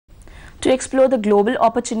To explore the global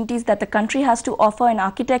opportunities that the country has to offer in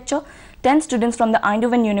architecture, 10 students from the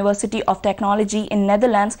Eindhoven University of Technology in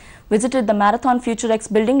Netherlands visited the Marathon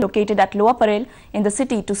Futurex Building located at Lower Parel in the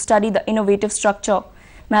city to study the innovative structure.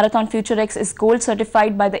 Marathon Futurex is gold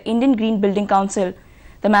certified by the Indian Green Building Council.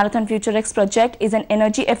 The Marathon Futurex project is an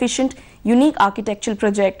energy-efficient, unique architectural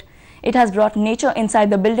project. It has brought nature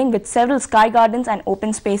inside the building with several sky gardens and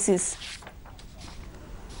open spaces.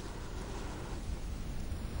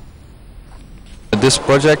 This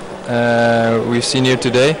project we've seen here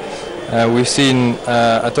today, we've seen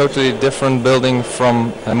a totally different building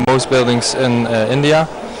from most buildings in India.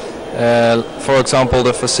 For example,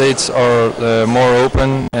 the facades are more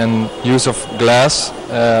open and use of glass,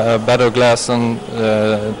 better glass than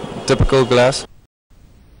typical glass.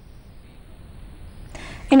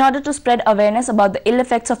 In order to spread awareness about the ill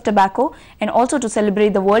effects of tobacco and also to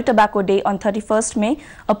celebrate the World Tobacco Day on 31st May,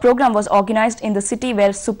 a program was organized in the city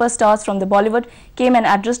where superstars from the Bollywood came and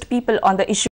addressed people on the issue.